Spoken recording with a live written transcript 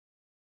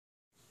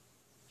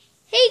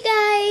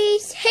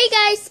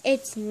guys,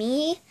 it's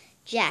me,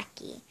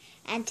 Jackie,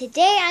 and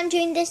today I'm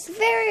doing this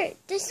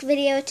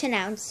video to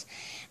announce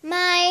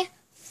my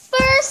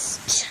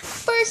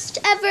first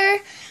ever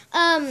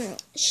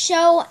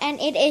show,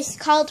 and it is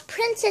called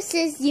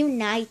Princesses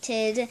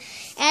United,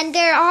 and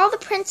they're all the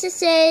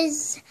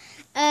princesses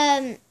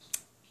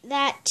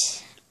that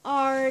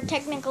are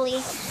technically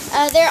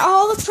they're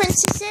all the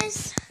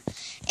princesses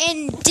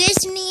in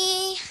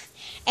Disney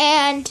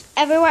and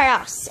everywhere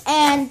else,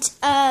 and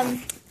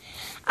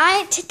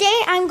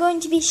today I'm going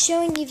to be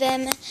showing you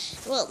them.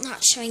 Well,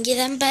 not showing you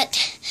them, but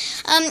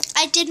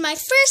I did my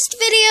first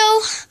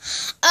video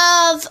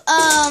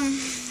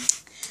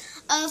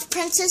of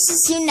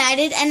Princesses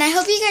United, and I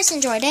hope you guys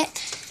enjoyed it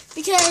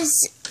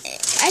because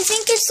I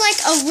think it's like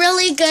a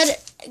really good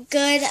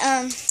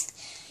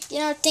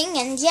thing,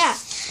 and yeah.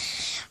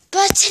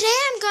 But today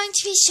I'm going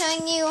to be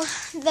showing you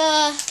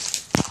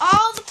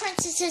all the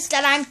princesses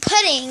that I'm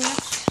putting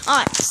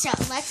on. So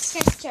let's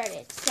get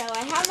started. So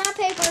I have my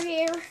paper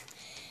here.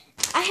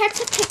 I had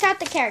to pick out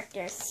the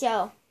characters.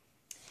 So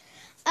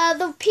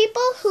the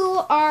people who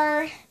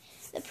are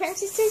the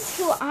princesses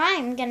who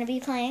I'm going to be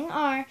playing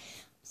are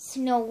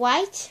Snow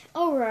White,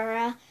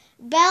 Aurora,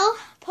 Belle,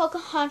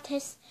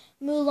 Pocahontas,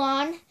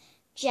 Mulan,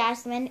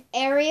 Jasmine,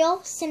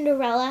 Ariel,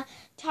 Cinderella,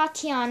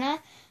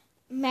 Tatiana,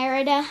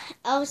 Merida,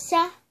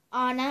 Elsa,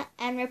 Anna,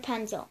 and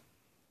Rapunzel.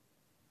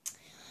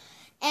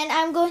 And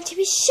I'm going to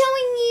be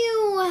showing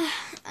you,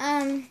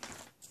 I'm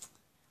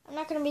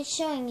not going to be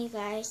showing you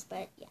guys,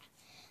 but yeah.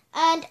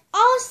 And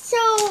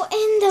also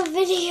in the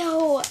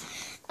video,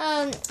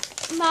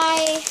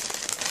 my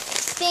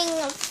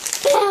thing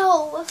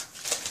fell.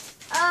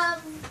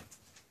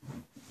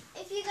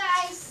 If you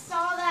guys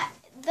saw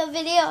the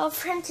video of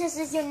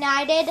Princesses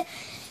United,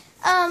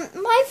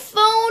 my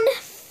phone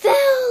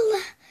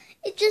fell.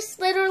 It just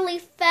literally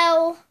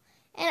fell.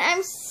 And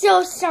I'm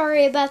so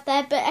sorry about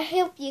that, but I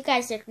hope you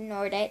guys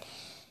ignored it.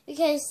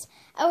 Because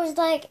I was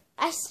like,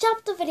 I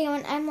stopped the video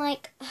and I'm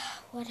like,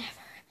 whatever.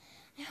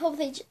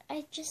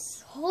 I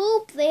just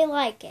hope they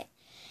like it.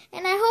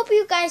 And I hope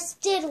you guys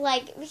did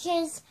like it,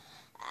 because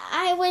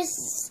I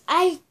was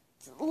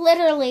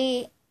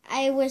really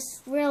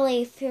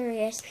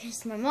furious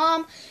because my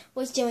mom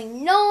was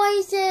doing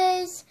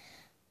noises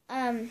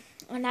on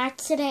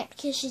accident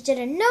because she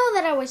didn't know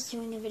that I was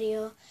doing a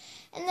video.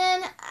 And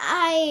then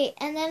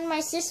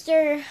my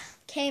sister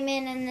came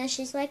in, and then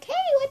she's like, "Hey,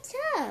 what's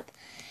up?"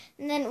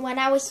 And then when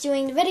I was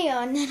doing the video,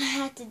 and then I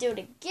had to do it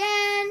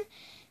again,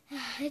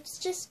 it's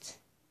just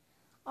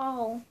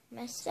all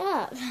messed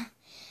up.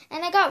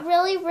 And I got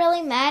really,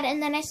 really mad, and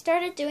then I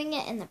started doing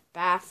it in the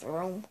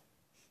bathroom.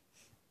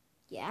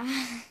 Yeah.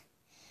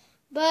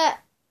 But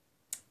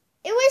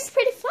it was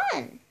pretty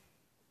fun,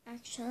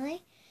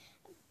 actually.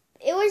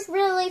 It was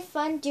really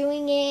fun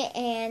doing it,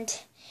 and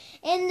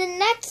in the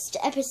next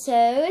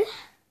episode,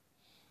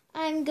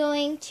 I'm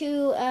going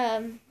to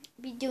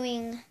be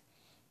doing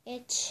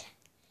it.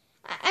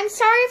 I'm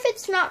sorry if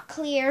it's not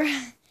clear.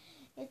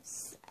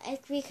 It's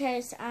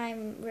because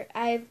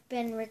I've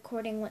been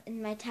recording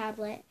in my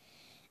tablet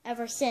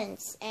ever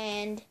since.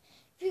 And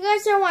if you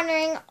guys are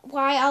wondering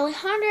why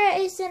Alejandra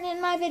isn't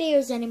in my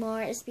videos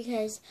anymore, it's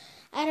because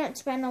I don't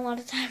spend a lot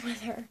of time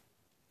with her.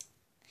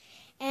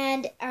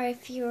 And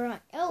if you're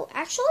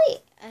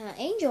actually,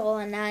 Angel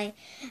and I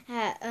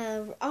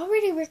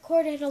already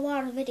recorded a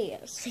lot of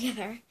videos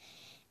together.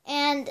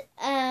 And,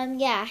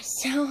 yeah,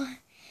 so,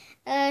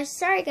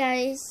 sorry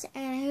guys,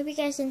 and I hope you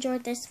guys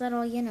enjoyed this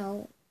little,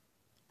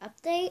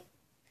 update.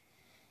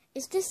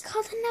 Is this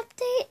called an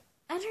update?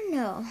 I don't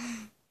know.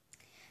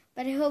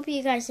 But I hope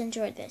you guys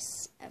enjoyed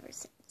this ever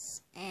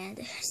since.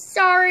 And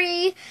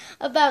sorry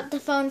about the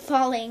phone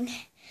falling.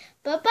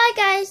 But bye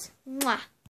guys. Mwah.